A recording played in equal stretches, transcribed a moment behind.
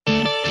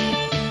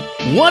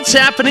What's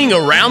happening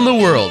around the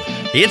world?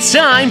 It's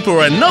time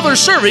for another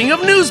serving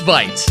of News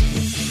Bites.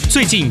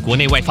 最近国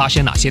内外发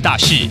生哪些大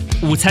事？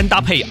午餐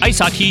搭配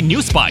ICT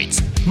News Bites，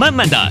 慢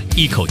慢的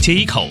一口接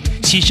一口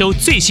吸收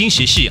最新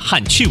时事和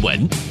趣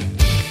闻。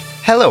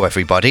Hello,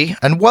 everybody,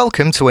 and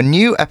welcome to a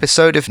new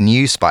episode of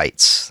News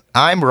Bites.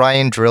 I'm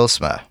Ryan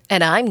Drillsma.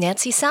 And I'm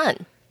Nancy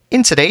Sun.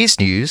 In today's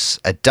news,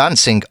 a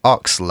dancing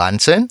ox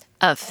lantern,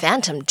 A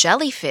phantom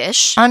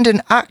jellyfish, and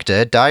an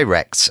actor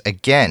directs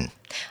again.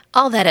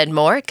 all that and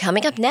more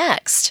coming up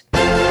next.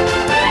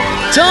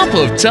 Top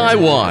of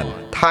Taiwan.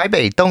 台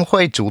北灯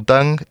会主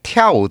灯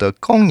跳舞的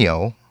公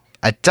牛,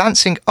 a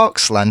dancing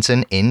ox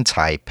lantern in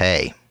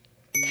Taipei.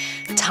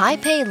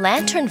 Taipei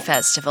Lantern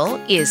Festival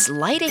is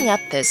lighting up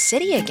the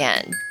city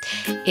again.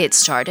 It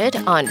started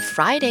on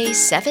Friday,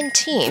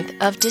 17th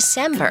of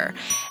December,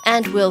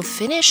 and will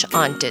finish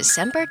on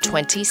December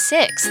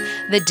 26th,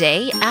 the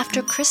day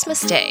after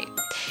Christmas Day.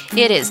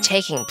 It is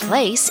taking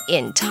place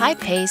in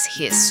Taipei's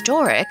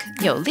historic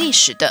有历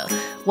史的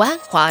万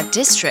华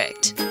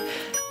district.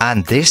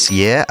 And this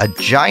year, a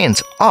giant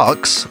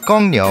ox,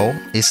 Gongniu,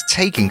 is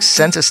taking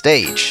center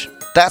stage.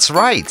 That's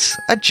right,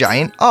 a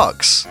giant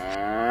ox.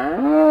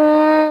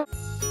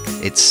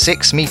 It's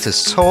 6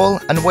 meters tall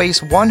and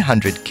weighs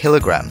 100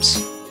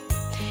 kilograms.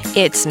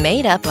 It's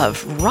made up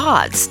of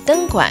rods,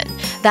 灯管,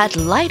 that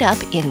light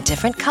up in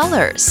different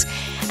colors.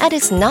 And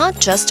it's not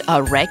just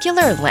a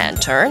regular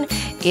lantern,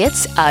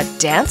 it's a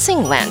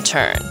dancing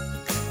lantern.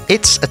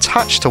 It's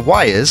attached to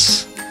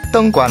wires,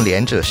 灯管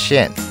连着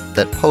线,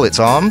 that pull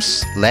its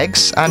arms,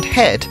 legs, and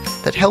head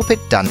that help it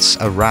dance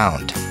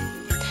around.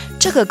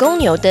 这个公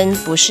牛灯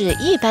不是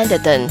一般的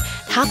灯，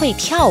它会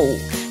跳舞。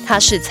它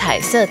是彩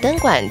色灯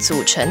管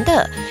组成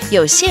的，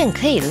有线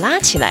可以拉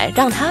起来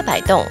让它摆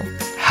动。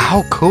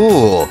How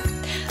cool!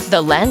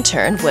 The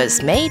lantern was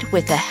made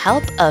with the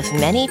help of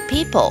many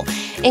people,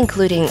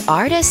 including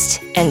artists,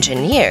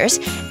 engineers,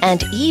 and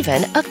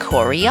even a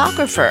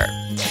choreographer.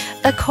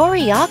 A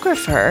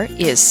choreographer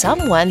is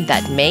someone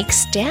that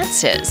makes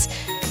dances.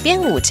 编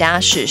舞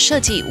家是设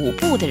计舞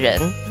步的人。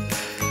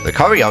The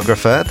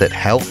choreographer that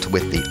helped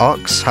with the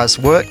ox has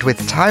worked with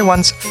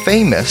Taiwan's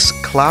famous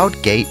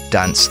Cloud Gate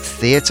Dance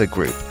Theatre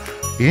Group,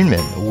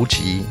 Yunmen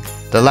Wuji.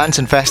 The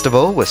Lantern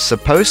Festival was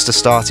supposed to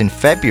start in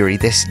February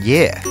this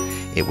year.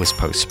 It was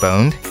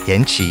postponed,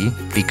 延期,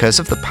 because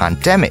of the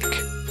pandemic.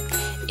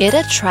 It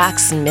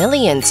attracts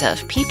millions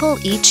of people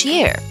each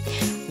year.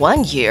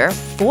 One year,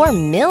 4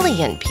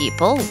 million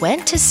people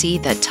went to see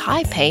the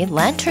Taipei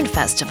Lantern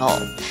Festival.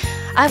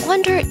 I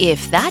wonder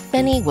if that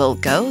many will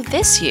go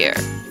this year.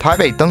 台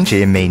北灯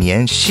节每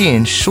年吸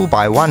引数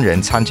百万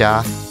人参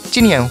加，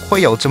今年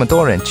会有这么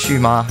多人去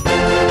吗？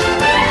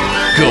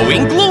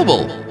 Going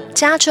global.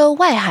 加州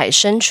外海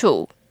深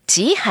处，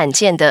极罕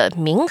见的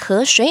冥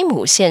河水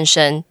母现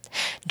身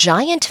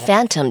Giant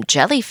phantom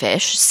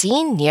jellyfish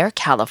seen near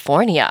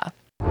California.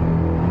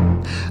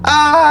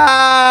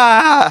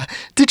 Ah!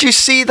 Did you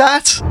see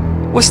that?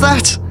 Was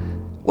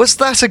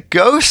that a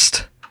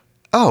ghost?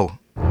 Oh,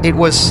 it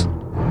was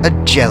a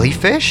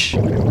jellyfish?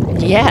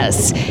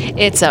 Yes,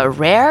 it's a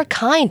rare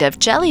kind of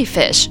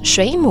jellyfish,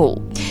 水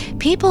母.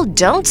 People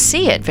don't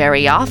see it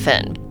very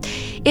often.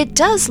 It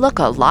does look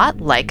a lot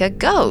like a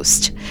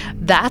ghost.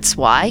 That's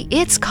why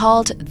it's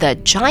called the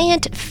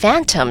giant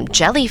phantom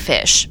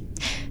jellyfish.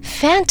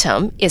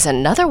 Phantom is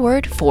another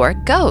word for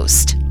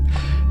ghost.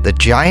 The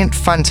giant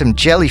phantom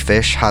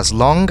jellyfish has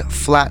long,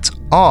 flat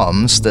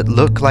arms that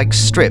look like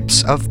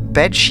strips of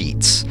bed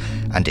sheets,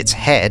 and its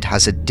head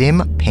has a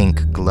dim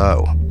pink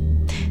glow.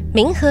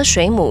 冥河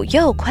水母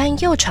又宽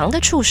又长的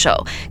触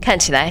手，看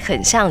起来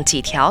很像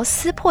几条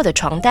撕破的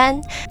床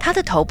单。它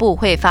的头部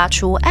会发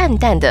出暗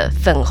淡的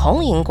粉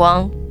红荧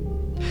光。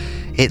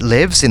It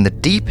lives in the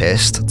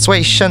deepest,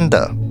 最深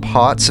的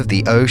parts of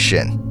the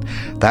ocean.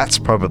 That's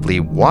probably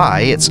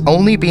why it's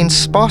only been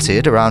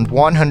spotted around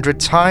 100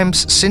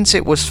 times since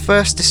it was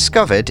first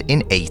discovered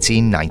in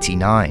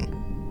 1899.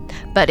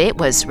 But it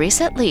was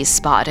recently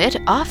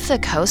spotted off the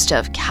coast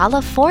of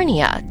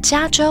California,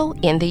 加州,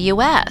 in the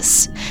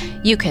US.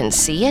 You can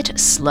see it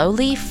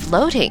slowly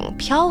floating,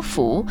 漂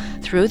浮,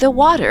 through the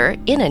water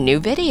in a new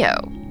video.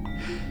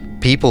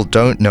 People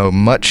don't know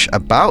much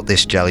about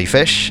this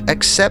jellyfish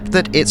except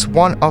that it's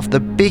one of the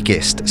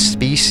biggest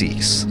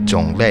species,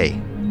 种类.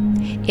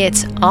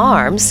 Its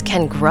arms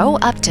can grow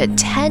up to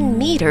 10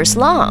 meters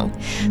long.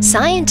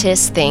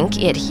 Scientists think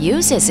it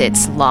uses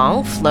its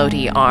long,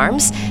 floaty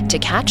arms to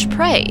catch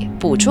prey,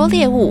 捕捉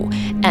猎物,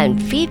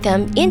 and feed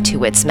them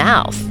into its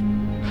mouth.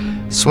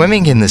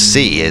 Swimming in the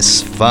sea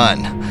is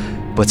fun,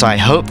 but I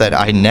hope that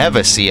I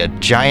never see a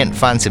giant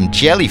phantom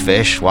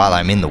jellyfish while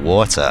I'm in the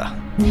water.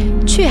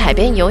 去海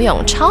边游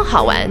泳超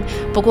好玩，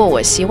不过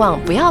我希望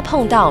不要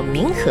碰到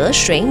冥河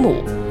水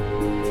母。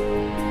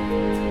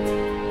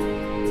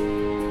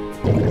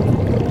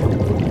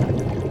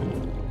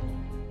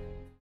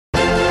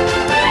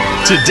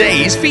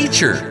Today's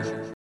feature.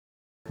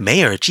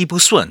 梅尔吉布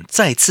顺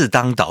再次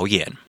当导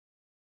演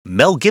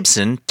Mel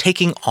Gibson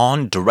taking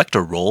on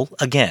director role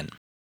again.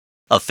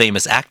 A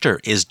famous actor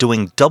is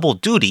doing double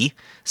duty,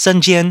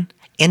 身兼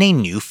in a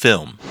new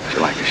film. Would you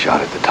like a shot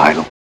at the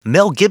title?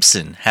 Mel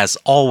Gibson has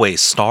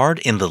always starred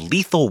in the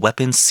Lethal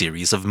Weapon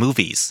series of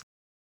movies.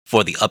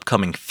 For the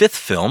upcoming 5th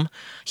film,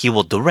 he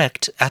will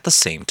direct at the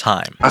same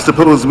time. I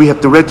suppose we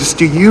have to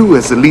register you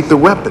as a lethal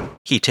weapon.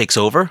 He takes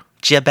over,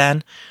 接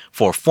班,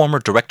 for former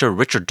director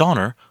Richard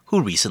Donner,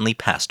 who recently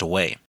passed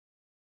away.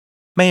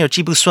 Mayor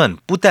Ji Bu-sun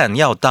不但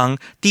要当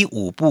第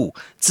5部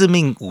致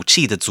命武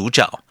器的主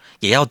角，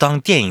也要当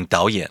电影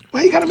导演。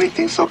 Why you gotta make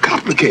things so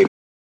complicated?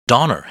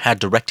 Donner had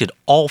directed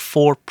all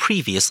 4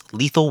 previous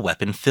Lethal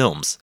Weapon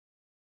films.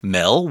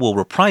 Mel will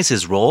reprise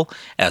his role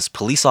as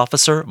police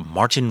officer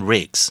Martin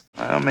Riggs.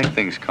 I don't make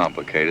things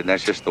complicated.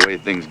 That's just the way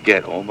things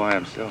get all by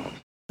himself.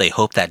 They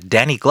hope that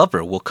Danny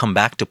Glover will come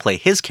back to play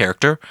his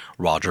character,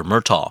 Roger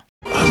Murtaugh.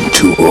 I'm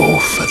too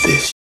old for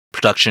this.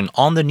 Production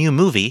on the new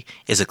movie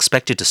is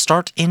expected to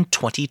start in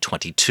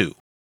 2022.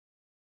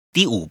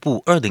 第5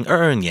部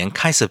2022年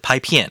开始拍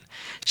片，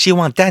希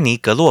望丹尼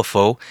·格洛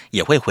佛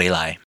也会回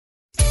来。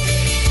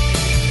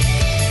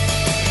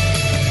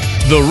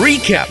 The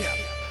recap.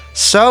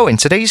 So, in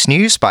today's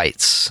News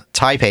Bites,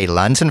 Taipei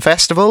Lantern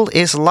Festival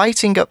is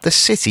lighting up the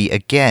city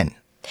again.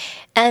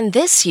 And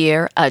this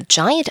year, a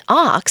giant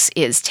ox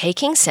is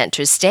taking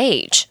center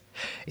stage.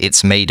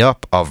 It's made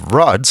up of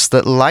rods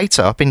that light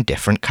up in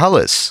different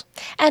colors.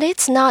 And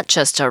it's not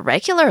just a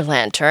regular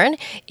lantern,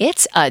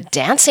 it's a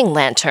dancing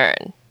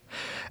lantern.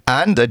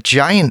 And a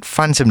giant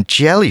phantom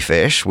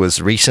jellyfish was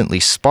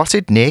recently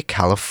spotted near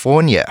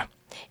California.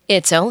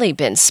 It's only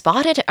been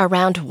spotted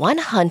around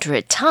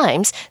 100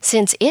 times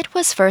since it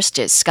was first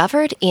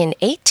discovered in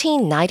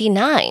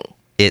 1899.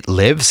 It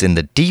lives in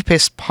the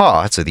deepest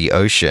part of the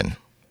ocean.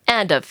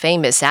 And a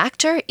famous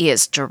actor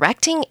is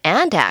directing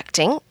and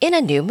acting in a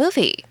new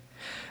movie.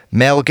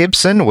 Mel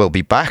Gibson will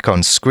be back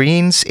on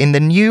screens in the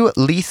new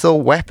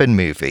Lethal Weapon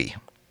movie.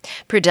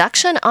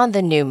 Production on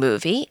the new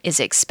movie is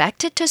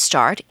expected to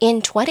start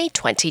in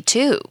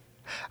 2022.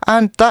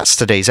 And that's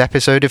today's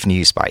episode of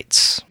News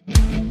Bites.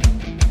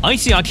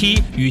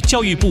 ICRT 与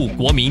教育部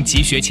国民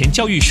及学前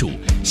教育署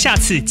下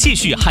次继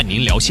续和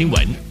您聊新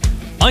闻。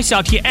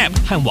ICRT App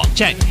和网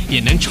站也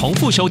能重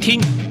复收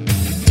听。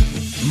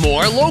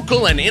 More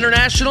local and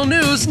international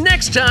news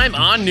next time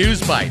on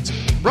News Bites.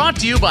 Brought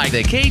to you by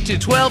the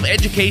K-12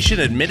 Education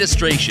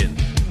Administration.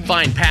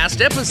 Find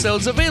past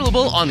episodes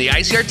available on the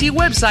ICRT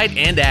website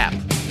and app.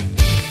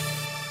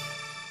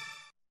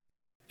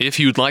 If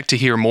you'd like to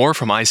hear more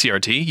from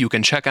ICRT, you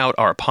can check out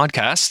our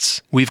podcasts.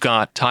 We've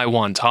got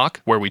Taiwan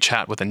Talk, where we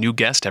chat with a new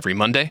guest every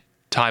Monday.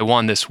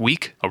 Taiwan This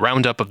Week, a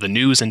roundup of the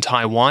news in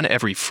Taiwan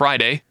every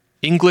Friday.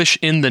 English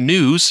in the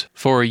News,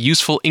 for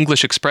useful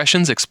English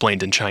expressions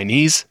explained in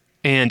Chinese.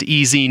 And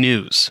EZ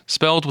News,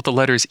 spelled with the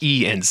letters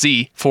E and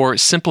Z, for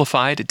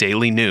simplified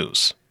daily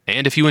news.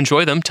 And if you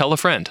enjoy them, tell a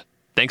friend.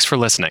 Thanks for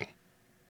listening.